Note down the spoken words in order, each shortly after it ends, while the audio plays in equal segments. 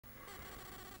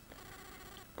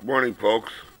Good morning,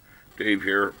 folks. Dave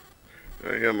here.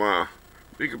 I am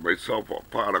making myself a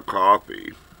pot of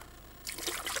coffee.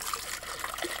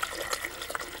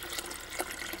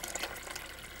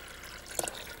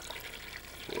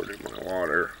 Pouring my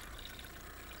water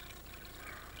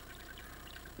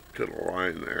to the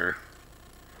line there.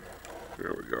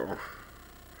 There we go.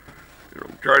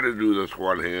 I'm trying to do this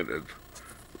one-handed.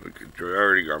 I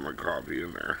already got my coffee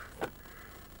in there.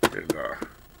 And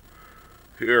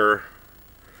here,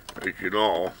 as you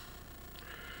know,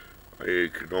 I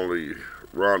can only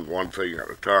run one thing at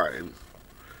a time.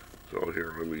 So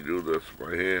here, let me do this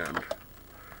by hand.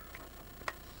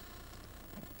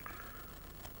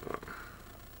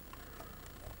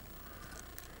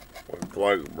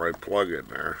 My plug in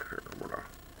there. Here, I'm gonna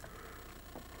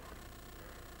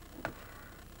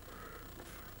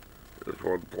this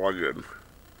one plug in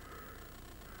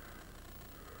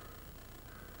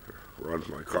runs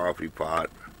my coffee pot,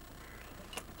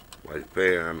 my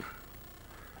fan,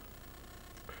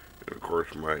 and of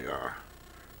course my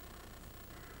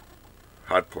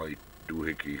hot plate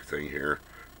doohickey thing here.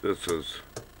 This is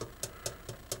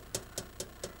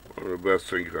one of the best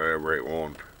things I ever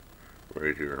owned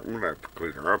right here. I'm gonna have to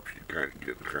clean her up. She's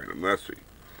getting kind of messy.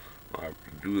 I'll have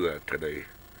to do that today.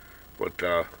 But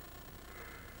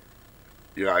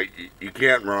yeah, you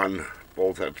can't run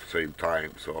both at the same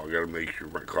time, so I gotta make sure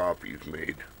my coffee is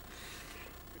made.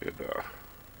 And can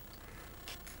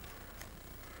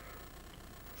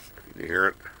you hear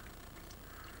it?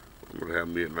 I'm gonna have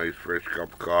me a nice fresh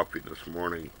cup of coffee this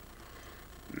morning.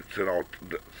 Just sit out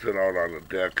on the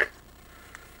deck,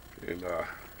 and yeah,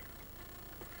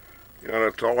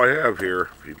 that's all I have here,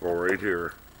 people, right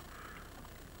here.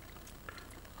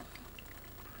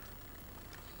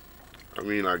 I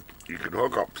mean, you can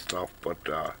hook up stuff, but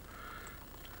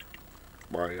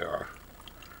my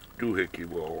doohickey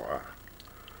will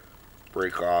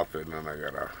break off, and then I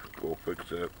gotta go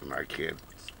fix it, and I can't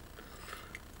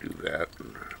do that,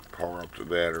 and power up the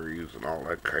batteries and all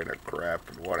that kind of crap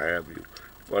and what have you.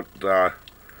 But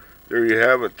there you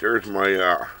have it. There's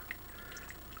my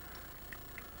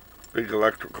big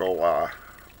electrical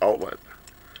outlet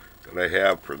that I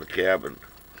have for the cabin.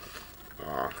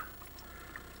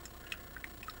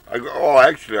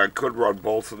 Actually, I could run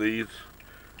both of these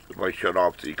if I shut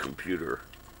off the computer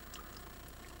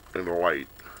and the light.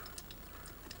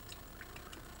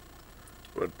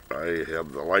 But I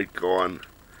have the light going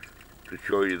to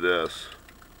show you this.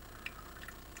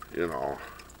 You know,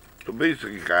 so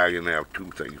basically I can have two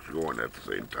things going at the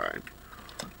same time.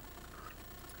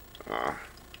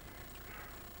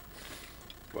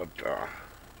 But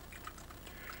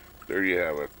there you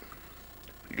have it.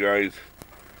 You guys,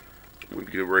 we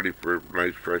get ready for a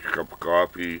nice fresh cup of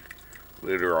coffee.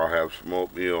 Later I'll have some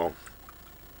oatmeal.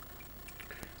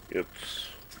 It's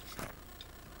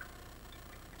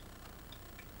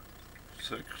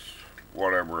 6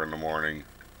 whatever in the morning.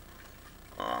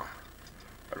 I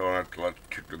don't have to let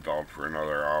the chickens out for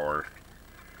another hour.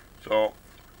 So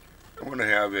I'm gonna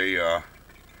have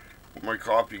when my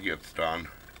coffee gets done,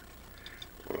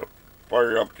 I'm gonna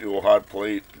fire up the old hot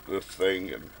plate, this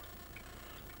thing, and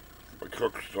my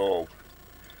cook stove.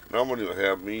 Now I'm gonna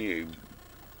have me a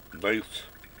nice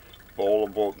bowl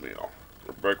of oatmeal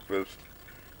for breakfast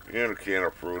and a can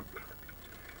of fruit,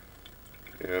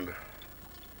 and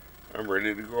I'm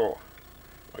ready to go.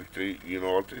 Like you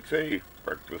know what they say,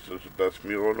 breakfast is the best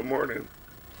meal in the morning.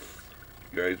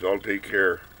 You guys all take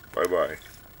care. Bye-bye.